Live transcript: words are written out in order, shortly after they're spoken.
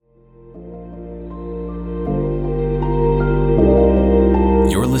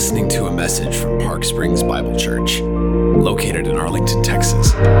listening to a message from Park Springs Bible Church, located in Arlington,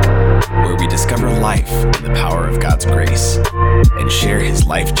 Texas, where we discover life in the power of God's grace and share His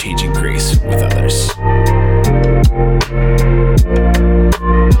life-changing grace with others.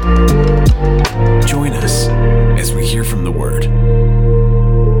 Join us as we hear from the Word.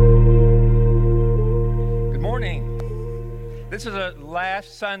 Good morning. This is the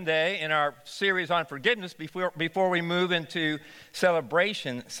last Sunday in our series on forgiveness before we move into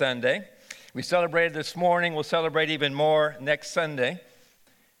Celebration Sunday. We celebrated this morning. We'll celebrate even more next Sunday.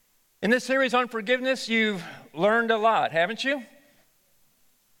 In this series on forgiveness, you've learned a lot, haven't you?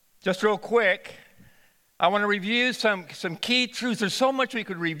 Just real quick, I want to review some key truths. There's so much we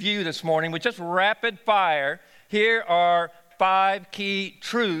could review this morning with just rapid fire. Here are 5 key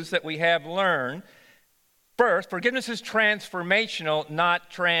truths that we have learned. First, forgiveness is transformational, not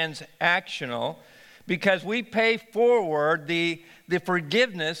transactional, because we pay forward the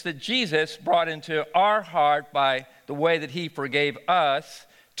forgiveness that Jesus brought into our heart by the way that He forgave us.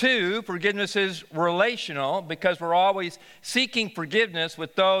 2, forgiveness is relational because we're always seeking forgiveness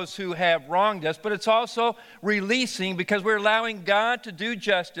with those who have wronged us, but it's also releasing because we're allowing God to do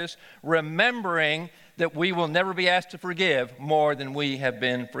justice, remembering that we will never be asked to forgive more than we have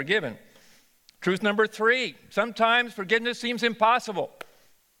been forgiven. Truth number 3, sometimes forgiveness seems impossible,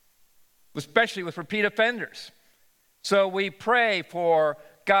 especially with repeat offenders. So we pray for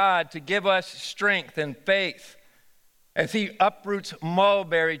God to give us strength and faith as He uproots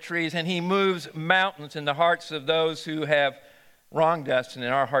mulberry trees and He moves mountains in the hearts of those who have wronged us and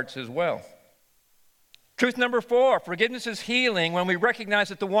in our hearts as well. Truth number 4, forgiveness is healing when we recognize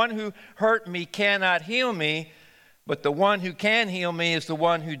that the one who hurt me cannot heal me, but the one who can heal me is the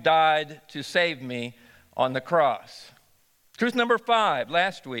one who died to save me on the cross. Truth number 5,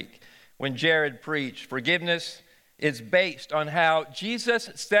 last week when Jared preached, forgiveness is based on how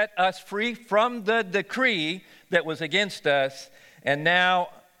Jesus set us free from the decree that was against us. And now,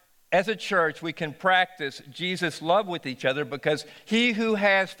 as a church, we can practice Jesus' love with each other because he who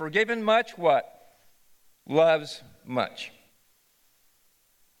has forgiven much, what? Loves much.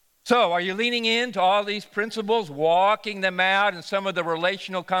 So, are you leaning into all these principles, walking them out in some of the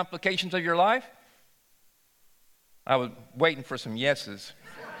relational complications of your life? I was waiting for some yeses.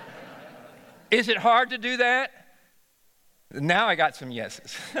 Is it hard to do that? Now I got some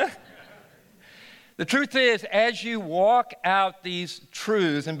yeses. The truth is, as you walk out these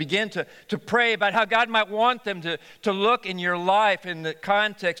truths and begin to pray about how God might want them to look in your life in the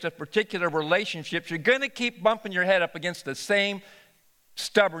context of particular relationships, you're going to keep bumping your head up against the same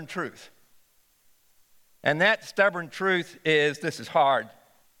stubborn truth. And that stubborn truth is, this is hard.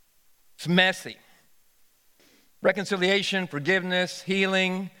 It's messy. Reconciliation, forgiveness,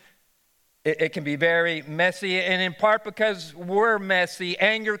 healing, it can be very messy, and in part because we're messy,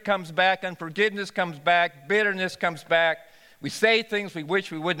 anger comes back, unforgiveness comes back, bitterness comes back. We say things we wish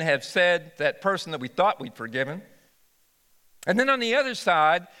we wouldn't have said to that person that we thought we'd forgiven. And then on the other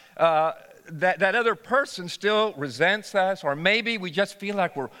side, that other person still resents us, or maybe we just feel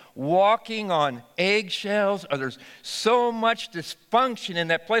like we're walking on eggshells, or there's so much dysfunction in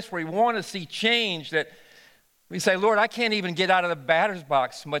that place where we want to see change that we say, Lord, I can't even get out of the batter's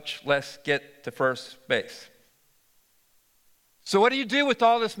box, much less get to first base. So what do you do with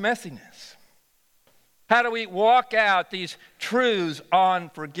all this messiness? How do we walk out these truths on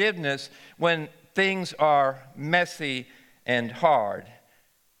forgiveness when things are messy and hard?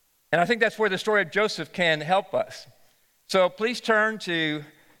 And I think that's where the story of Joseph can help us. So please turn to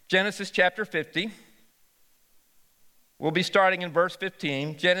Genesis chapter 50. We'll be starting in verse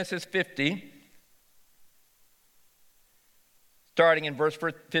 15, Genesis 50. Starting in verse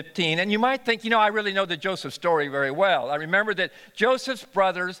 15. And you might think, I really know the Joseph story very well. I remember that Joseph's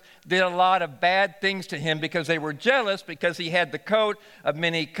brothers did a lot of bad things to him because they were jealous because he had the coat of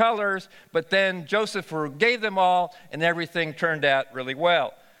many colors. But then Joseph forgave them all and everything turned out really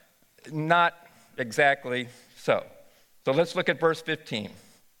well. Not exactly so. So let's look at verse 15.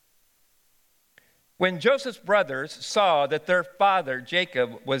 When Joseph's brothers saw that their father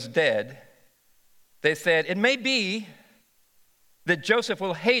Jacob was dead, they said, "It may be that Joseph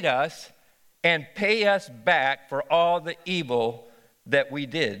will hate us and pay us back for all the evil that we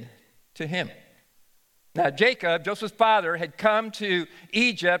did to him." Now Jacob, Joseph's father, had come to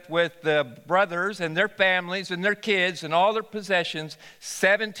Egypt with the brothers and their families and their kids and all their possessions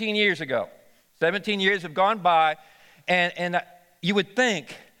 17 years ago. 17 years have gone by, and you would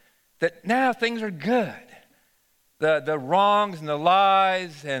think that now things are good. The wrongs and the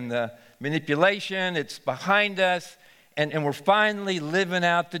lies and the manipulation, it's behind us. And we're finally living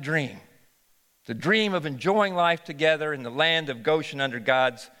out the dream. to dream of enjoying life together in the land of Goshen under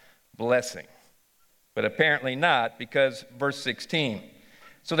God's blessing. But apparently not, because verse 16.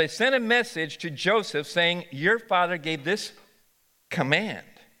 So they sent a message to Joseph saying, your father gave this command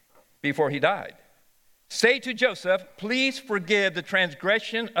before he died. Say to Joseph, please forgive the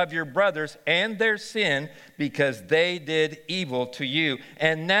transgression of your brothers and their sin because they did evil to you.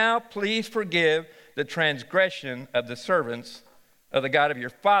 And now please forgive the transgression of the servants of the God of your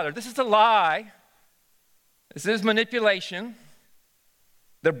father. This is a lie. This is manipulation.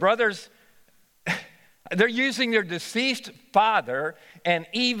 The brothers, they're using their deceased father and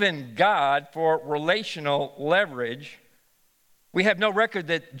even God for relational leverage. We have no record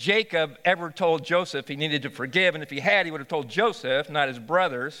that Jacob ever told Joseph he needed to forgive, and if he had, he would have told Joseph, not his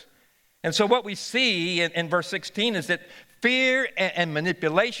brothers. And so what we see in verse 16 is that fear and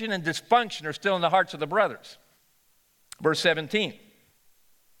manipulation and dysfunction are still in the hearts of the brothers. Verse 17.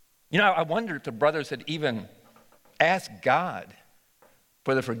 I wonder if the brothers had even asked God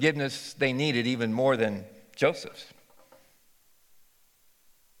for the forgiveness they needed even more than Joseph's.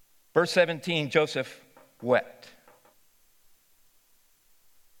 Verse 17, Joseph wept.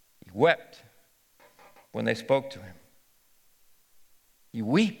 He wept when they spoke to him. He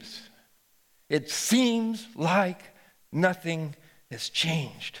weeps. It seems like nothing has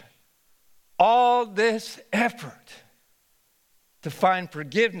changed. All this effort to find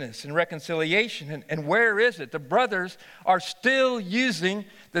forgiveness and reconciliation, and where is it? The brothers are still using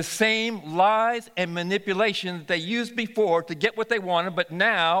the same lies and manipulation that they used before to get what they wanted, but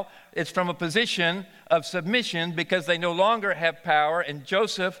now it's from a position of submission because they no longer have power, and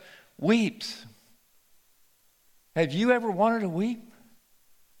Joseph weeps. Have you ever wanted to weep?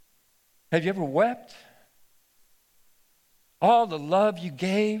 Have you ever wept? All the love you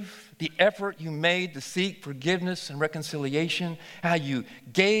gave, the effort you made to seek forgiveness and reconciliation, how you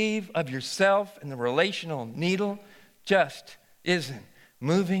gave of yourself and the relational needle just isn't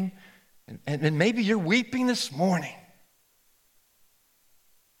moving. And maybe you're weeping this morning.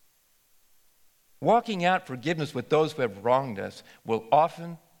 Walking out forgiveness with those who have wronged us will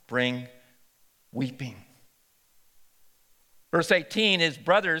often bring weeping. Verse 18, his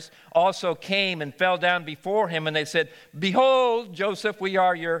brothers also came and fell down before him, and they said, behold, Joseph, we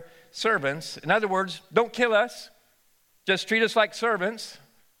are your servants. In other words, don't kill us. Just treat us like servants.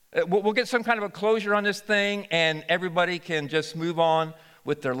 We'll get some kind of a closure on this thing, and everybody can just move on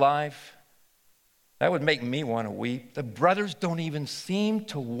with their life. That would make me want to weep. The brothers don't even seem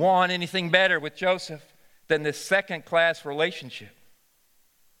to want anything better with Joseph than this second-class relationship.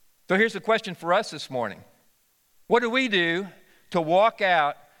 So here's the question for us this morning. What do we do to walk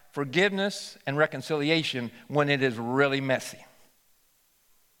out forgiveness and reconciliation when it is really messy?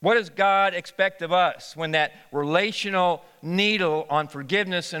 What does God expect of us when that relational needle on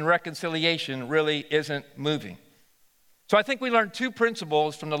forgiveness and reconciliation really isn't moving? So I think we learned two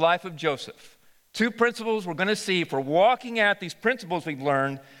principles from the life of Joseph. Two principles we're going to see for walking out these principles we've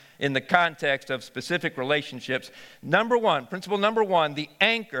learned in the context of specific relationships. Principle number one, the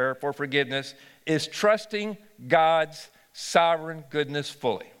anchor for forgiveness is trusting God's sovereign goodness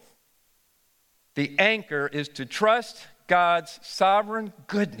fully. The anchor is to trust God's sovereign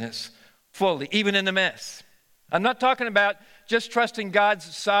goodness fully, even in the mess. I'm not talking about just trusting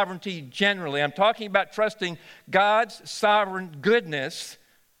God's sovereignty generally. I'm talking about trusting God's sovereign goodness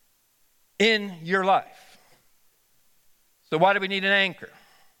in your life. So why do we need an anchor?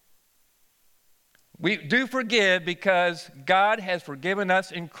 We do forgive because God has forgiven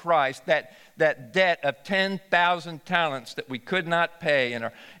us in Christ that debt of 10,000 talents that we could not pay.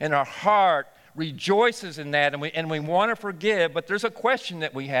 And our heart rejoices in that, and we want to forgive. But there's a question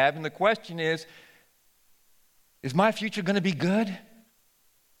that we have, and the question is my future going to be good?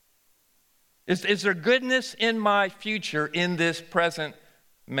 Is there goodness in my future in this present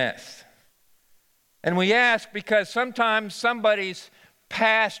mess? And we ask because sometimes somebody's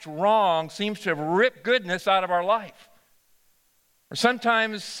past wrong seems to have ripped goodness out of our life. Or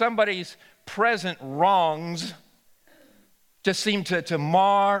sometimes somebody's present wrongs just seem to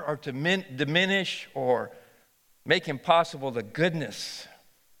mar or to diminish or make impossible the goodness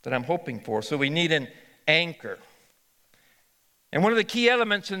that I'm hoping for. So we need an anchor. And one of the key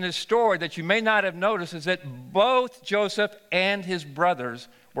elements in this story that you may not have noticed is that both Joseph and his brothers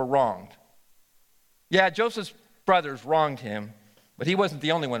were wronged. Yeah, Joseph's brothers wronged him, but he wasn't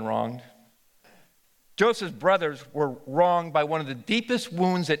the only one wronged. Joseph's brothers were wronged by one of the deepest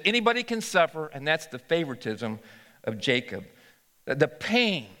wounds that anybody can suffer, and that's the favoritism of Jacob. The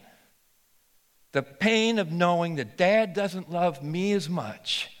pain of knowing that Dad doesn't love me as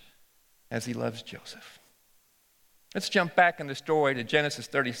much as he loves Joseph. Let's jump back in the story to Genesis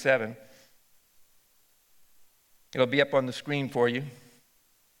 37. It'll be up on the screen for you,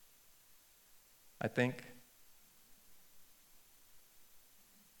 I think.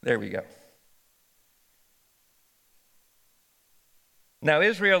 There we go. Now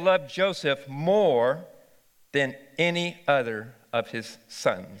Israel loved Joseph more than any other of his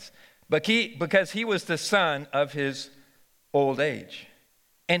sons, because he was the son of his old age.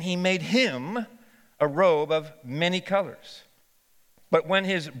 And he made him a robe of many colors. But when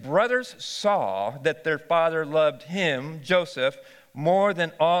his brothers saw that their father loved him, Joseph, more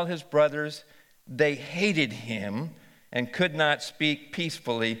than all his brothers, they hated him and could not speak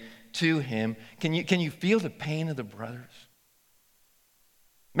peacefully to him. Can you feel the pain of the brothers?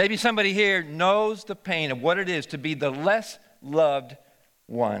 Maybe somebody here knows the pain of what it is to be the less loved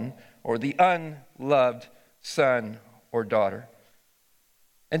one or the unloved son or daughter.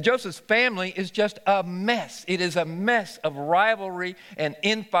 And Joseph's family is just a mess. It is a mess of rivalry and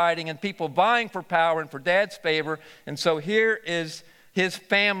infighting and people vying for power and for dad's favor. And so here is his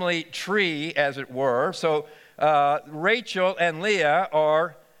family tree, as it were. So Rachel and Leah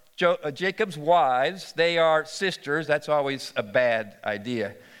are Jacob's wives. They are sisters. That's always a bad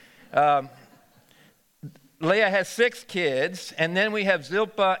idea. Leah has 6 kids, and then we have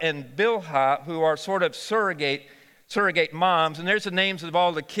Zilpah and Bilhah, who are sort of surrogate moms. And there's the names of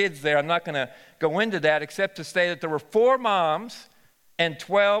all the kids there. I'm not going to go into that except to say that there were 4 moms and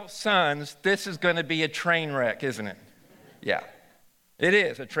 12 sons. This is going to be a train wreck, isn't it? Yeah, it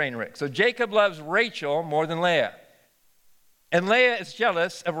is a train wreck. So Jacob loves Rachel more than Leah. And Leah is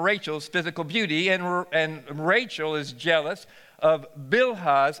jealous of Rachel's physical beauty, and Rachel is jealous of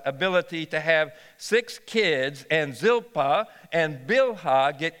Bilhah's ability to have 6 kids, and Zilpah and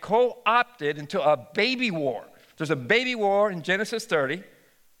Bilhah get co-opted into a baby war. There's a baby war in Genesis 30,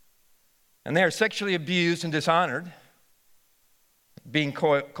 and they are sexually abused and dishonored, being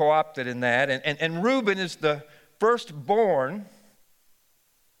co-opted in that. And Reuben is the firstborn,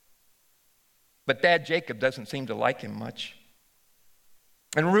 but Dad Jacob doesn't seem to like him much.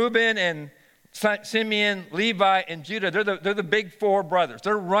 And Reuben and Simeon, Levi, and Judah, they're the big 4 brothers.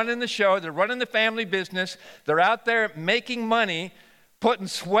 They're running the show. They're running the family business. They're out there making money, putting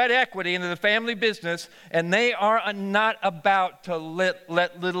sweat equity into the family business, and they are not about to let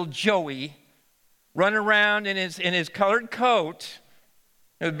little Joey run around in his colored coat.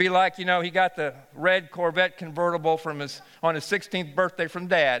 It would be like, he got the red Corvette convertible on his 16th birthday from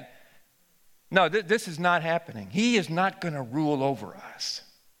Dad. No, this is not happening. He is not going to rule over us.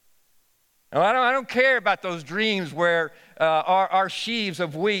 Now, I don't care about those dreams where our sheaves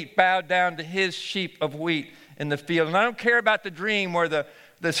of wheat bowed down to his sheep of wheat in the field. And I don't care about the dream where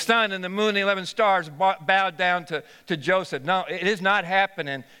the sun and the moon and the 11 stars bowed down to Joseph. No, it is not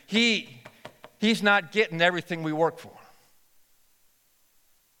happening. He's not getting everything we work for.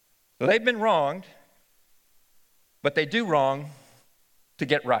 So they've been wronged, but they do wrong to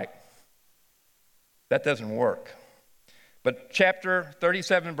get right. That doesn't work. But chapter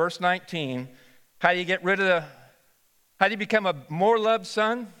 37, verse 19, how do you become a more loved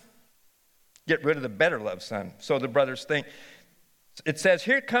son? Get rid of the better loved son. So the brothers think. It says,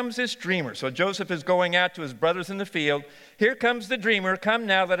 here comes this dreamer. So Joseph is going out to his brothers in the field. Here comes the dreamer. Come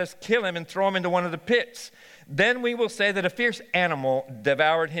now, let us kill him and throw him into one of the pits. Then we will say that a fierce animal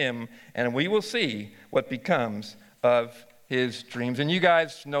devoured him, and we will see what becomes of his dreams. And you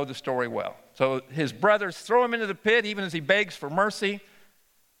guys know the story well. So his brothers throw him into the pit, even as he begs for mercy.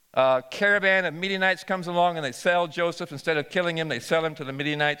 A caravan of Midianites comes along, and they sell Joseph. Instead of killing him, they sell him to the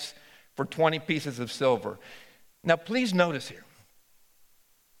Midianites for 20 pieces of silver. Now, please notice here.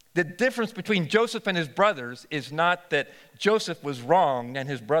 The difference between Joseph and his brothers is not that Joseph was wrong and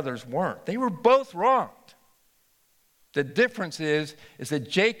his brothers weren't. They were both wronged. The difference is that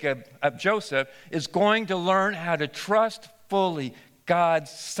Joseph is going to learn how to trust fully God's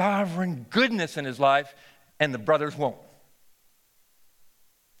sovereign goodness in his life, and the brothers won't.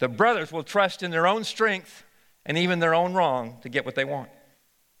 The brothers will trust in their own strength and even their own wrong to get what they want.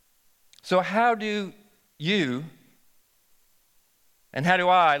 So how do you and how do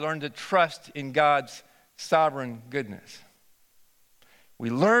I learn to trust in God's sovereign goodness? We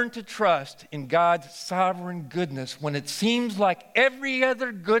learn to trust in God's sovereign goodness when it seems like every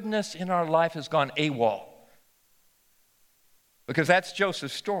other goodness in our life has gone AWOL. Because that's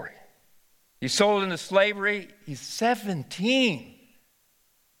Joseph's story. He's sold into slavery. He's 17.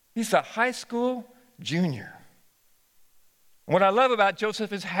 He's a high school junior. What I love about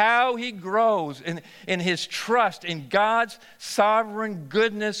Joseph is how he grows in his trust in God's sovereign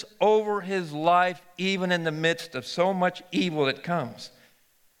goodness over his life, even in the midst of so much evil that comes.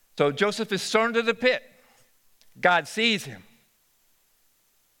 So Joseph is thrown to the pit. God sees him.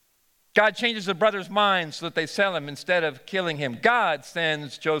 God changes the brothers' minds so that they sell him instead of killing him. God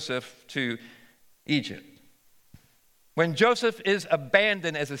sends Joseph to Egypt. When Joseph is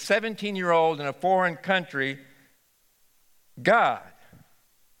abandoned as a 17-year-old in a foreign country, God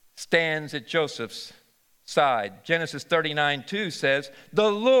stands at Joseph's side. Genesis 39:2 says,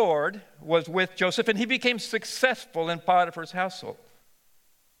 the Lord was with Joseph and he became successful in Potiphar's household.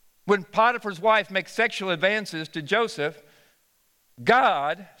 When Potiphar's wife makes sexual advances to Joseph,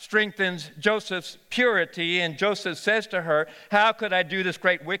 God strengthens Joseph's purity, and Joseph says to her, how could I do this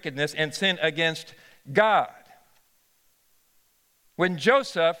great wickedness and sin against God? When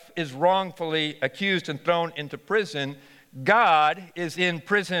Joseph is wrongfully accused and thrown into prison, God is in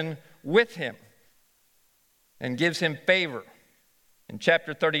prison with him and gives him favor. In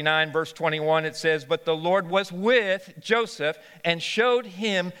chapter 39, verse 21, it says, but the Lord was with Joseph and showed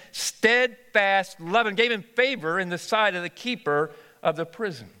him steadfast love and gave him favor in the sight of the keeper of the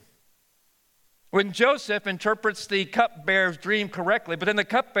prison. When Joseph interprets the cupbearer's dream correctly, but then the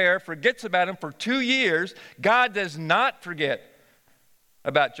cupbearer forgets about him for 2 years, God does not forget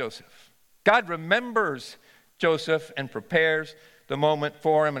about Joseph. God remembers Joseph and prepares the moment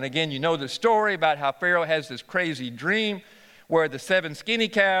for him. And again, you know the story about how Pharaoh has this crazy dream where the 7 skinny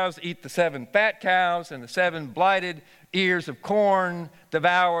cows eat the 7 fat cows, and the 7 blighted ears of corn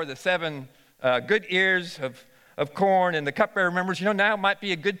devour the 7 good ears of corn. And the cupbearer remembers, now might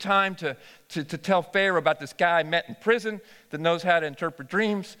be a good time to tell Pharaoh about this guy I met in prison that knows how to interpret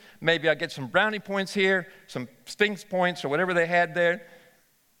dreams. Maybe I'll get some brownie points here, some Sphinx points or whatever they had there.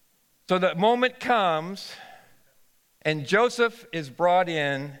 So the moment comes, and Joseph is brought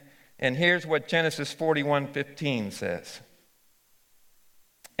in, and here's what Genesis 41:15 says.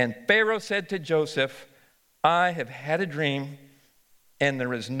 And Pharaoh said to Joseph, I have had a dream, and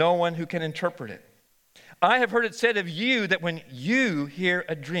there is no one who can interpret it. I have heard it said of you that when you hear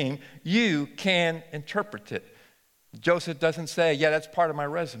a dream, you can interpret it. Joseph doesn't say, yeah, that's part of my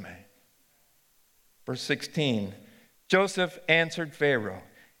resume. Verse 16, Joseph answered Pharaoh,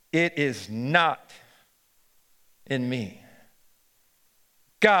 it is not in me.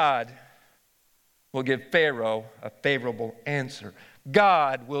 God will give Pharaoh a favorable answer.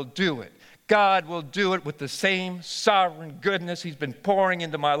 God will do it. God will do it with the same sovereign goodness he's been pouring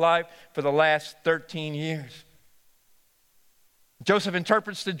into my life for the last 13 years. Joseph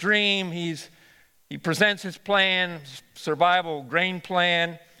interprets the dream. He presents his plan, survival grain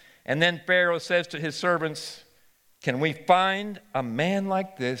plan, and then Pharaoh says to his servants, can we find a man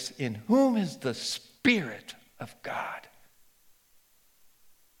like this in whom is the Spirit of God?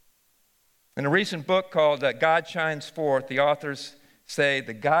 In a recent book called God Shines Forth, the authors say,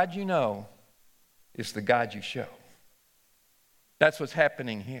 the God you know is the God you show. That's what's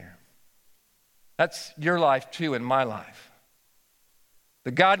happening here. That's your life too and my life.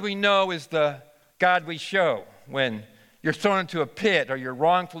 The God we know is the God we show when you're thrown into a pit, or you're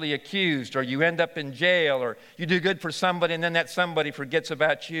wrongfully accused, or you end up in jail, or you do good for somebody and then that somebody forgets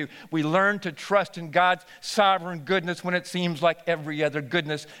about you. We learn to trust in God's sovereign goodness when it seems like every other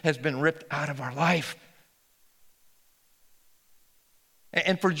goodness has been ripped out of our life.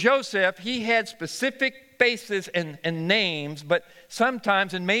 And for Joseph, he had specific faces and names, but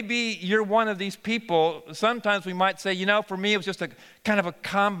sometimes, and maybe you're one of these people, sometimes we might say, for me it was just a kind of a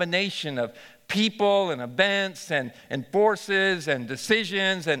combination of people and events and forces and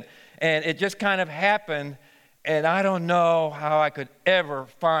decisions, and it just kind of happened, and I don't know how I could ever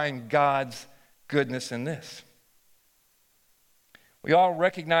find God's goodness in this. We all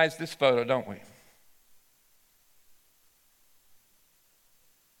recognize this photo, don't we?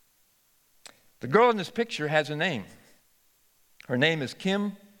 The girl in this picture has a name. Her name is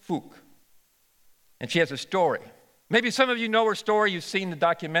Kim Phuc, and she has a story. Maybe some of you know her story. You've seen the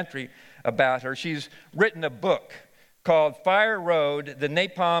documentary about her. She's written a book called Fire Road, The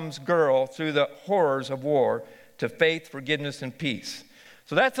Napalm's Girl Through the Horrors of War to Faith, Forgiveness, and Peace.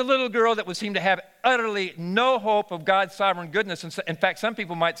 So that's a little girl that would seem to have utterly no hope of God's sovereign goodness. In fact, some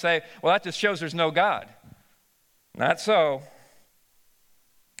people might say, well, that just shows there's no God. Not so.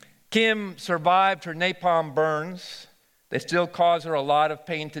 Kim survived her napalm burns. They still cause her a lot of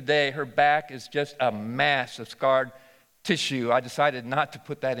pain today. Her back is just a mass of scarred tissue. I decided not to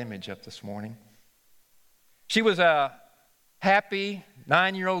put that image up this morning. She was a happy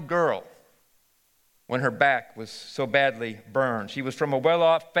 9-year-old girl when her back was so badly burned. She was from a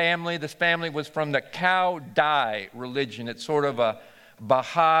well-off family. This family was from the Cao Dai religion. It's sort of a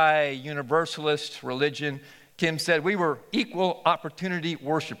Baha'i Universalist religion. Kim said, we were equal opportunity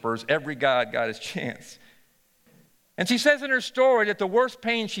worshipers. Every God got his chance. And she says in her story that the worst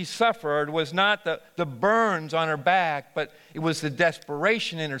pain she suffered was not the burns on her back, but it was the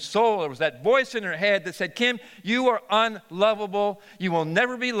desperation in her soul. It was that voice in her head that said, Kim, you are unlovable. You will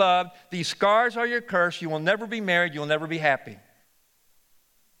never be loved. These scars are your curse. You will never be married. You will never be happy.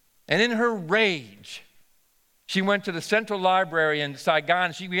 And in her rage, she went to the Central Library in Saigon,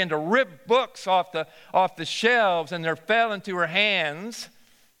 and she began to rip books off the shelves, and there fell into her hands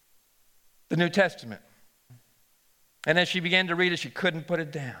the New Testament. And as she began to read it, she couldn't put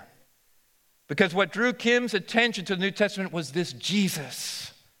it down. Because what drew Kim's attention to the New Testament was this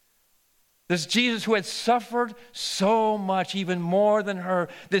Jesus. This Jesus who had suffered so much, even more than her.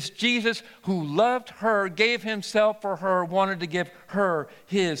 This Jesus who loved her, gave himself for her, wanted to give her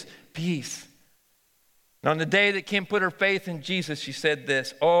his peace. And on the day that Kim put her faith in Jesus, she said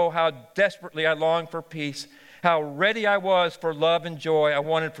this, "Oh, how desperately I long for peace. How ready I was for love and joy. I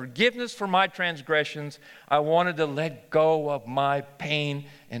wanted forgiveness for my transgressions. I wanted to let go of my pain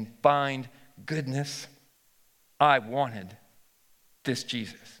and find goodness. I wanted this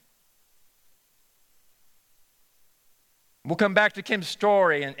Jesus." We'll come back to Kim's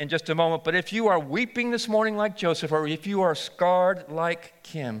story in just a moment, but if you are weeping this morning like Joseph, or if you are scarred like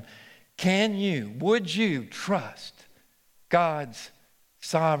Kim, would you trust God's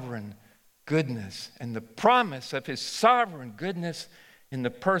sovereign goodness and the promise of his sovereign goodness in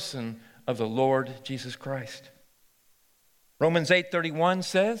the person of the Lord Jesus Christ? Romans 8:31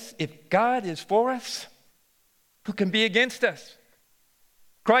 says, if God is for us, who can be against us?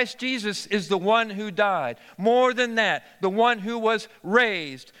 Christ Jesus is the one who died. More than that, the one who was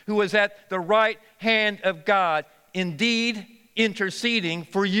raised, who was at the right hand of God, indeed interceding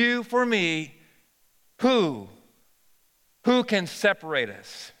for you, for me. Who can separate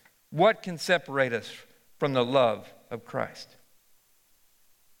us? What can separate us from the love of Christ?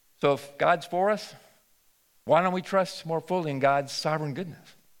 So if God's for us, why don't we trust more fully in God's sovereign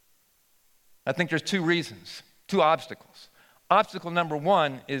goodness? I think there's two reasons, two obstacles. Obstacle number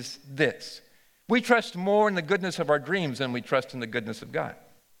one is this. We trust more in the goodness of our dreams than we trust in the goodness of God.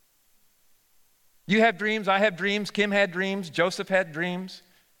 You have dreams, I have dreams, Kim had dreams, Joseph had dreams.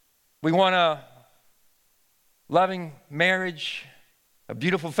 We want a loving marriage, a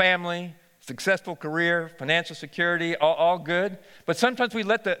beautiful family, successful career, financial security, all good. But sometimes we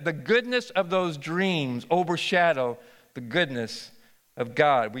let the goodness of those dreams overshadow the goodness of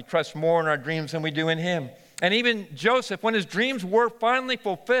God. We trust more in our dreams than we do in him. And even Joseph, when his dreams were finally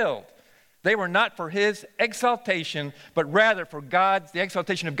fulfilled, they were not for his exaltation, but rather for the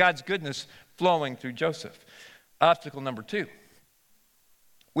exaltation of God's goodness flowing through Joseph. Obstacle number two.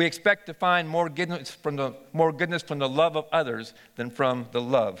 We expect to find more goodness from the love of others than from the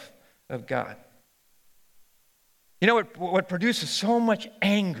love of God. You know what produces so much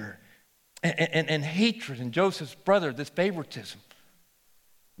anger and hatred in Joseph's brother, this favoritism?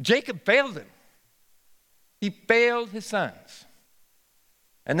 Jacob failed him. He failed his sons.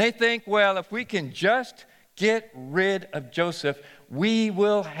 And they think, well, if we can just get rid of Joseph, we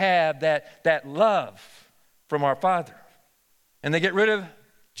will have that love from our father. And they get rid of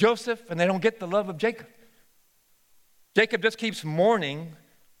Joseph, and they don't get the love of Jacob. Jacob just keeps mourning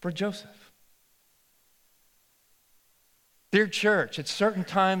for Joseph. Dear church, at certain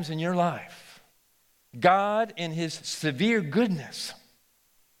times in your life, God, in his severe goodness,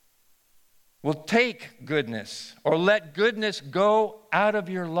 will take goodness or let goodness go out of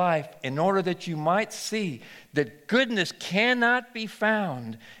your life in order that you might see that goodness cannot be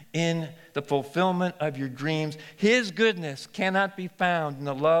found in the fulfillment of your dreams. His goodness cannot be found in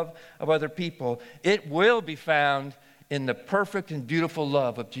the love of other people. It will be found in the perfect and beautiful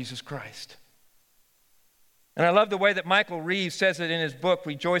love of Jesus Christ. And I love the way that Michael Reeves says it in his book,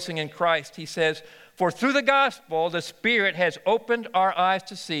 Rejoicing in Christ. He says, "For through the gospel, the Spirit has opened our eyes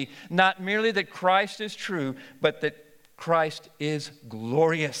to see not merely that Christ is true, but that Christ is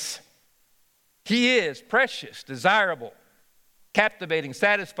glorious. He is precious, desirable, captivating,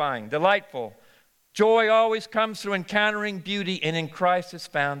 satisfying, delightful. Joy always comes through encountering beauty, and in Christ is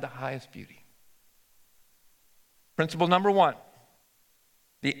found the highest beauty." Principle number one,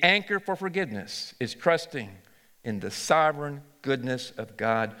 the anchor for forgiveness is trusting in the sovereign goodness of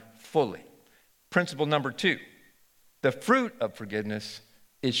God fully. Principle number two, the fruit of forgiveness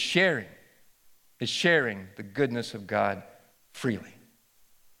is sharing the goodness of God freely.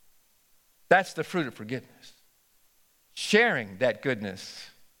 That's the fruit of forgiveness. Sharing that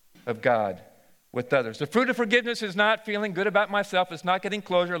goodness of God with others. The fruit of forgiveness is not feeling good about myself. It's not getting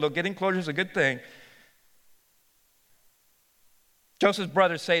closure, although getting closure is a good thing. Joseph's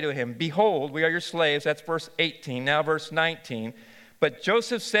brothers say to him, "Behold, we are your slaves." That's verse 18. Now verse 19. But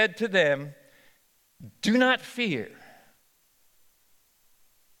Joseph said to them, "Do not fear.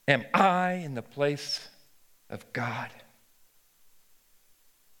 Am I in the place of God?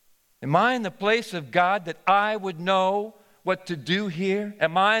 Am I in the place of God that I would know what to do here?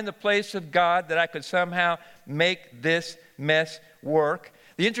 Am I in the place of God that I could somehow make this mess work?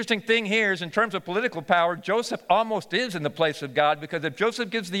 The interesting thing here is in terms of political power, Joseph almost is in the place of God, because if Joseph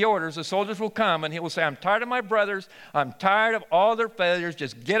gives the orders, the soldiers will come and he will say, I'm tired of my brothers. I'm tired of all their failures.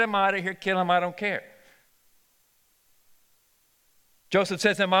 Just get them out of here. Kill them. I don't care. Joseph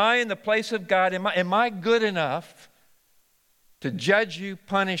says, am I in the place of God? Am I good enough to judge you,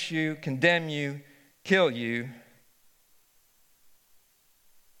 punish you, condemn you, kill you?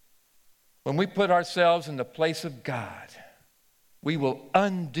 When we put ourselves in the place of God, we will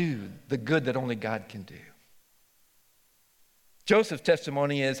undo the good that only God can do. Joseph's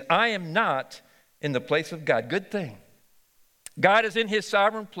testimony is, I am not in the place of God. Good thing. God is in his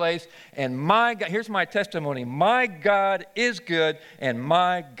sovereign place, and my God, here's my testimony, my God is good, and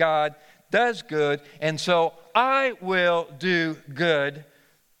my God does good, and so I will do good,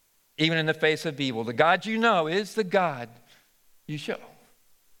 even in the face of evil. The God you know is the God you show.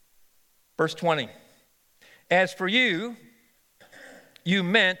 Verse 20, as for you, you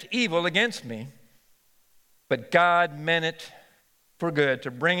meant evil against me, but God meant it for good,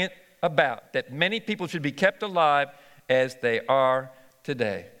 to bring it about, that many people should be kept alive as they are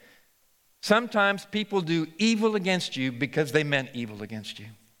today. Sometimes people do evil against you because they meant evil against you.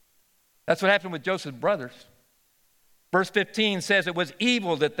 That's what happened with Joseph's brothers. Verse 15 says it was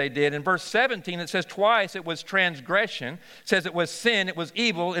evil that they did. In verse 17, it says twice it was transgression. It says it was sin, it was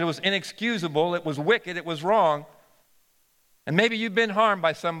evil, it was inexcusable, it was wicked, it was wrong. And maybe you've been harmed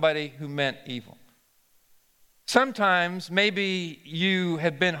by somebody who meant evil. Sometimes maybe you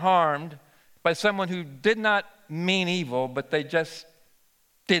have been harmed by someone who did not mean evil, but they just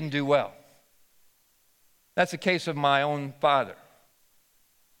didn't do well. That's the case of my own father.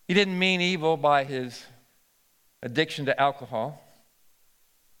 He didn't mean evil by his addiction to alcohol,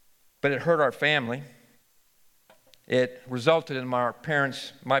 but it hurt our family. It resulted in my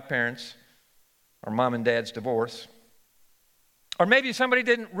parents, our mom and dad's divorce. Or maybe somebody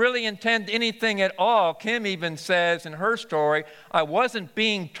didn't really intend anything at all. Kim even says in her story, I wasn't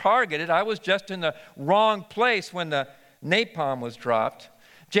being targeted. I was just in the wrong place when the napalm was dropped.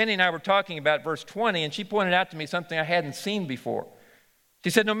 Jenny and I were talking about verse 20, and she pointed out to me something I hadn't seen before. She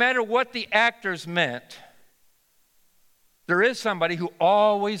said, no matter what the actors meant, there is somebody who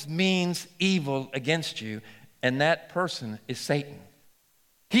always means evil against you, and that person is Satan.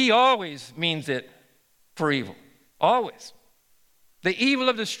 He always means it for evil. Always. The evil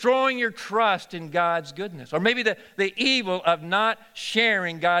of destroying your trust in God's goodness. Or maybe the evil of not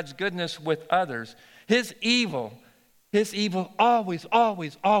sharing God's goodness with others. His evil always,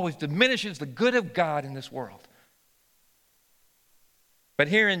 always, always diminishes the good of God in this world. But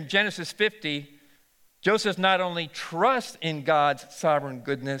here in Genesis 50, Joseph not only trusts in God's sovereign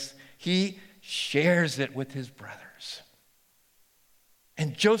goodness, he shares it with his brothers.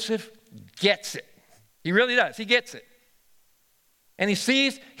 And Joseph gets it. He really does. He gets it. And he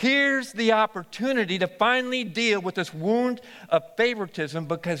sees, here's the opportunity to finally deal with this wound of favoritism,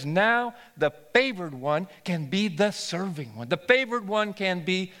 because now the favored one can be the serving one. The favored one can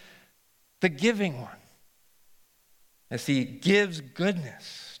be the giving one, as he gives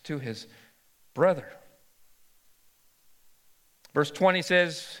goodness to his brother. Verse 20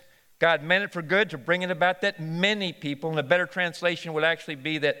 says, God meant it for good to bring it about that many people, and a better translation would actually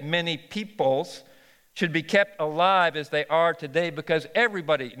be that many peoples should be kept alive as they are today, because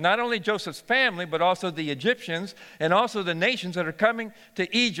everybody, not only Joseph's family, but also the Egyptians and also the nations that are coming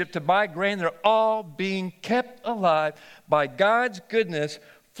to Egypt to buy grain, they're all being kept alive by God's goodness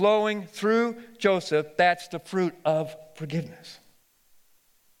flowing through Joseph. That's the fruit of forgiveness.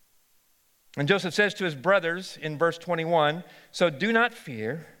 And Joseph says to his brothers in verse 21, so do not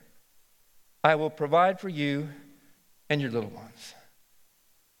fear, I will provide for you and your little ones.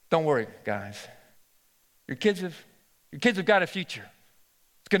 Don't worry, guys. Your kids have got a future.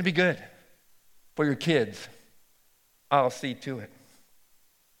 It's going to be good for your kids. I'll see to it.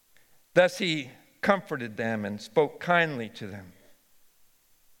 Thus he comforted them and spoke kindly to them.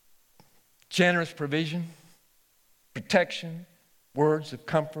 Generous provision, protection, words of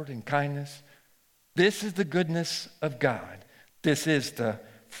comfort and kindness. This is the goodness of God. This is the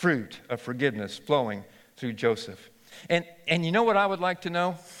fruit of forgiveness flowing through Joseph. And you know what I would like to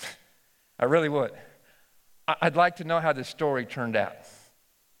know? I really would. I'd like to know how this story turned out.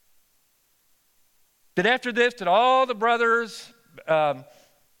 After this, did all the brothers have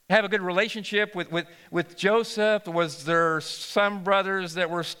a good relationship with Joseph? Was there some brothers that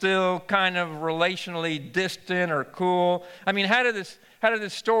were still kind of relationally distant or cool? I mean, how did did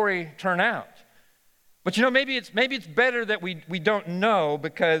this story turn out? But maybe it's better that we don't know,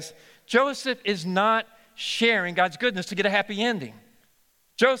 because Joseph is not sharing God's goodness to get a happy ending.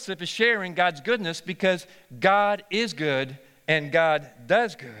 Joseph is sharing God's goodness because God is good and God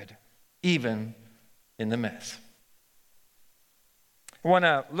does good, even in the mess. I want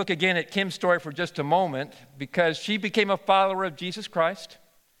to look again at Kim's story for just a moment, because she became a follower of Jesus Christ.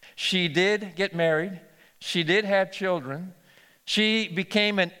 She did get married. She did have children. She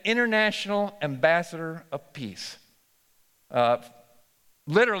became an international ambassador of peace,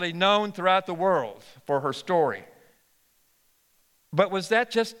 literally known throughout the world for her story. But was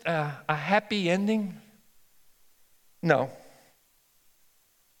that just a happy ending? No.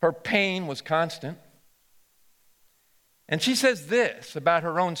 Her pain was constant. And she says this about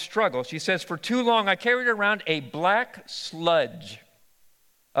her own struggle. She says, "For too long I carried around a black sludge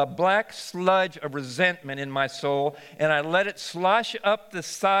of resentment in my soul, and I let it slosh up the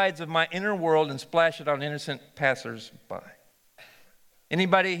sides of my inner world and splash it on innocent passers-by."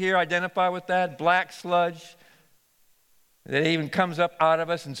 Anybody here identify with that? Black sludge that even comes up out of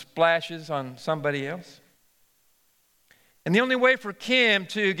us and splashes on somebody else. And the only way for Kim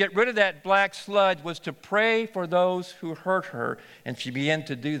to get rid of that black sludge was to pray for those who hurt her. And she began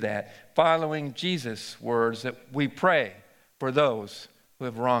to do that, following Jesus' words that we pray for those who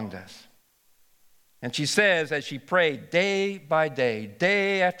have wronged us. And she says, as she prayed day by day,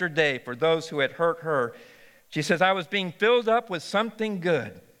 day after day, for those who had hurt her, she says, "I was being filled up with something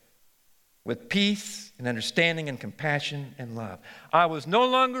good, with peace and understanding and compassion and love. I was no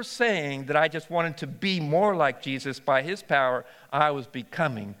longer saying that I just wanted to be more like Jesus by his power. I was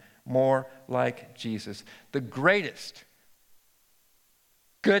becoming more like Jesus." The greatest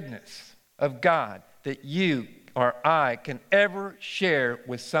goodness of God that you or I can ever share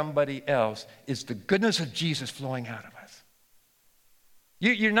with somebody else is the goodness of Jesus flowing out of us.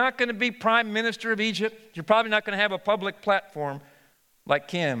 You're not going to be Prime Minister of Egypt. You're probably not going to have a public platform like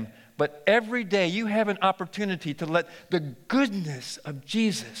Kim. But every day you have an opportunity to let the goodness of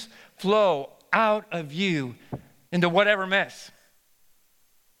Jesus flow out of you into whatever mess.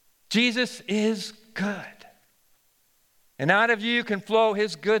 Jesus is good. And out of you can flow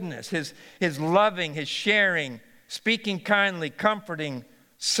his goodness, his loving, his sharing, speaking kindly, comforting,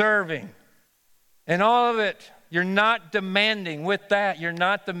 serving. And all of it, you're not demanding with that. You're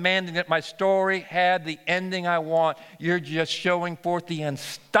not demanding that my story had the ending I want. You're just showing forth the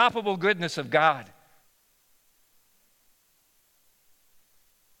unstoppable goodness of God.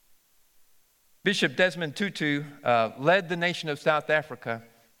 Bishop Desmond Tutu led the nation of South Africa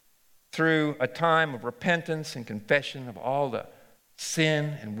through a time of repentance and confession of all the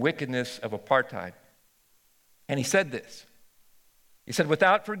sin and wickedness of apartheid. And he said this. He said,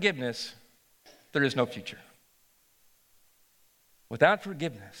 "Without forgiveness, there is no future. Without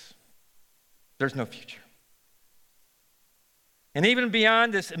forgiveness, there's no future." And even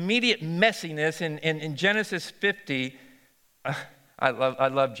beyond this immediate messiness in Genesis 50, I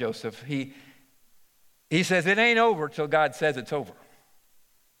love Joseph. He says it ain't over till God says it's over.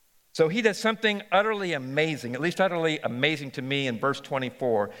 So he does something utterly amazing, at least utterly amazing to me in verse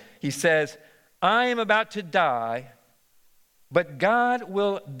 24. He says, "I am about to die, but God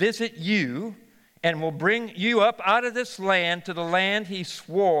will visit you and will bring you up out of this land to the land he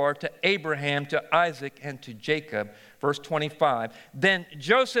swore to Abraham, to Isaac, and to Jacob." Verse 25. "Then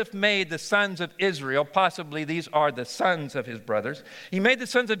Joseph made the sons of Israel," possibly these are the sons of his brothers, "he made the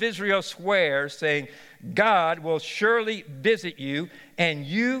sons of Israel swear, saying, 'God will surely visit you, and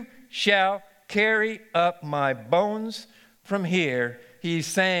you shall carry up my bones from here.'" He's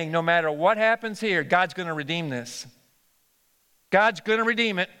saying no matter what happens here, God's going to redeem this. God's going to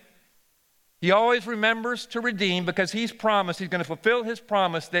redeem it. He always remembers to redeem because he's promised, he's going to fulfill his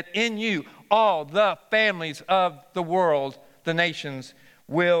promise that in you, all the families of the world, the nations,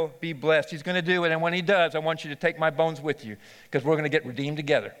 will be blessed. He's going to do it. And when he does, I want you to take my bones with you because we're going to get redeemed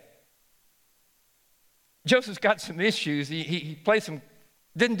together. Joseph's got some issues. He played some,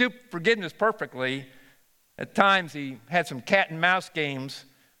 didn't do forgiveness perfectly. At times he had some cat and mouse games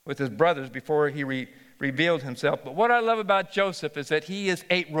with his brothers before he revealed himself. But what I love about Joseph is that he is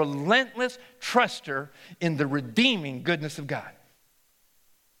a relentless truster in the redeeming goodness of God.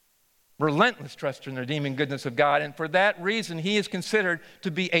 Relentless truster in the redeeming goodness of God. And for that reason, he is considered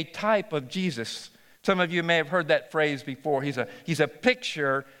to be a type of Jesus. Some of you may have heard that phrase before. He's a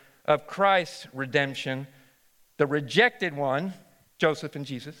picture of Christ's redemption. The rejected one, Joseph and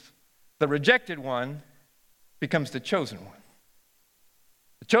Jesus, the rejected one becomes the chosen one.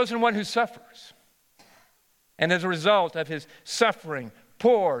 The chosen one who suffers. And as a result of his suffering,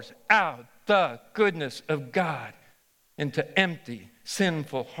 pours out the goodness of God into empty,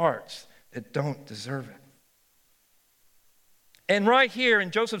 sinful hearts that don't deserve it. And right here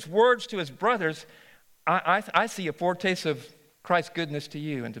in Joseph's words to his brothers, I see a foretaste of Christ's goodness to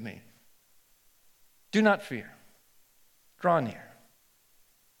you and to me. Do not fear. Draw near.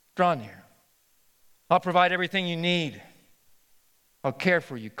 Draw near. I'll provide everything you need. I'll care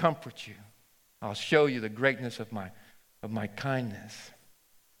for you, comfort you. I'll show you the greatness of my kindness.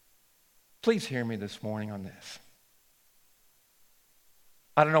 Please hear me this morning on this.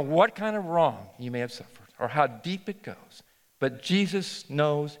 I don't know what kind of wrong you may have suffered or how deep it goes, but Jesus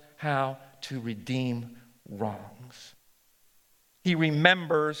knows how to redeem wrongs. He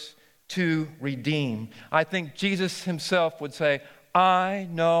remembers to redeem. I think Jesus himself would say, I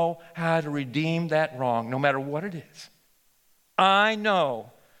know how to redeem that wrong, no matter what it is. I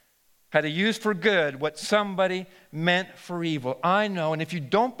know how to use for good what somebody meant for evil. I know, and if you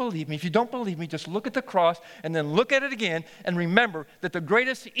don't believe me, just look at the cross and then look at it again and remember that the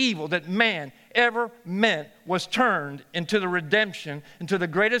greatest evil that man ever meant was turned into the redemption, into the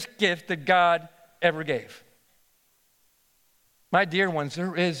greatest gift that God ever gave. My dear ones,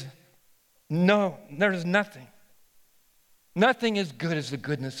 there's nothing. Nothing as good as the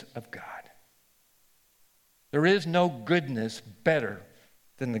goodness of God. There is no goodness better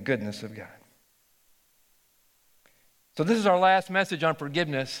than the goodness of God. So this is our last message on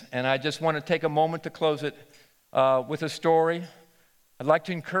forgiveness, and I just want to take a moment to close it with a story. I'd like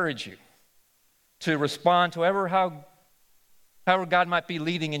to encourage you to respond to however God might be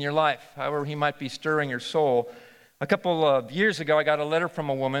leading in your life, however he might be stirring your soul. A couple of years ago, I got a letter from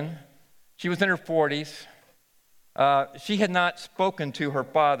a woman. She was in her 40s. She had not spoken to her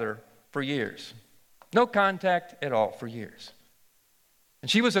father for years. No contact at all for years. And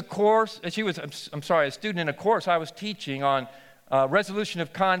she was a student in a course I was teaching on resolution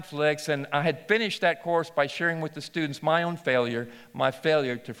of conflicts, and I had finished that course by sharing with the students my own failure, my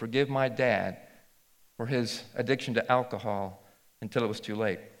failure to forgive my dad for his addiction to alcohol until it was too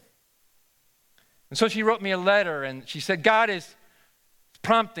late. And so she wrote me a letter, and she said, God is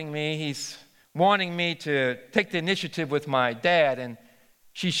prompting me. He's wanting me to take the initiative with my dad. And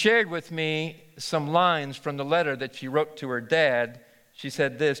she shared with me some lines from the letter that she wrote to her dad. She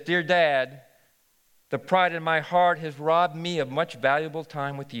said this, Dear Dad, the pride in my heart has robbed me of much valuable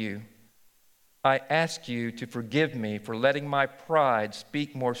time with you. I ask you to forgive me for letting my pride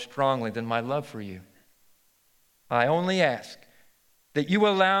speak more strongly than my love for you. I only ask that you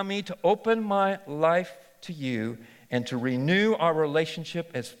allow me to open my life to you and to renew our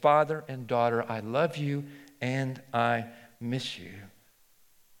relationship as father and daughter. I love you and I miss you.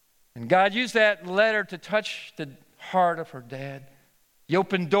 And God used that letter to touch the heart of her dad. He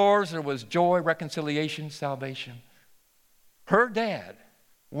opened doors. There was joy, reconciliation, salvation. Her dad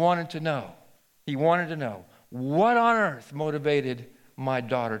wanted to know. He wanted to know, what on earth motivated my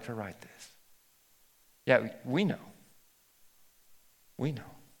daughter to write this? Yeah, we know. We know.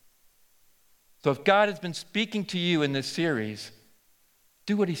 So if God has been speaking to you in this series,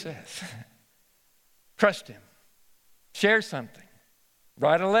 do what he says. Trust him. Share something.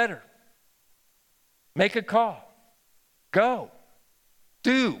 Write a letter. Make a call. Go.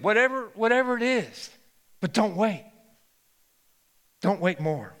 Do whatever it is. But don't wait. Don't wait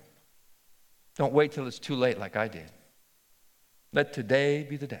more. Don't wait till it's too late like I did. Let today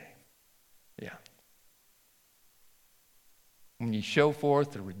be the day. Yeah. When you show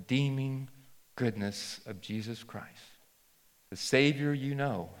forth the redeeming goodness of Jesus Christ, the Savior you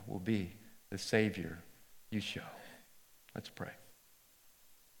know will be the Savior you show. Let's pray.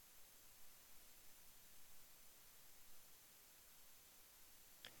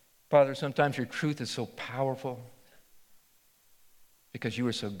 Father, sometimes your truth is so powerful because you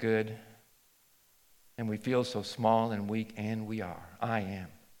are so good, and we feel so small and weak, and we are. I am.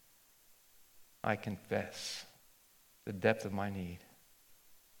 I confess the depth of my need.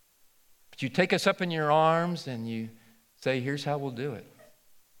 But you take us up in your arms and you say, here's how we'll do it.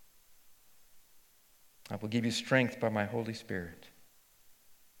 I will give you strength by my Holy Spirit,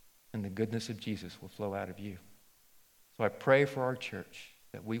 and the goodness of Jesus will flow out of you. So I pray for our church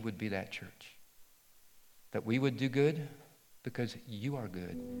that we would be that church, that we would do good because you are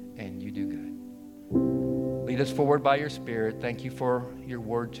good and you do good. Lead us forward by your Spirit. Thank you for your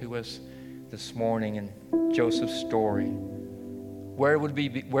word to us this morning in Joseph's story. Where would we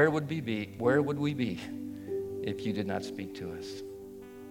be if you did not speak to us?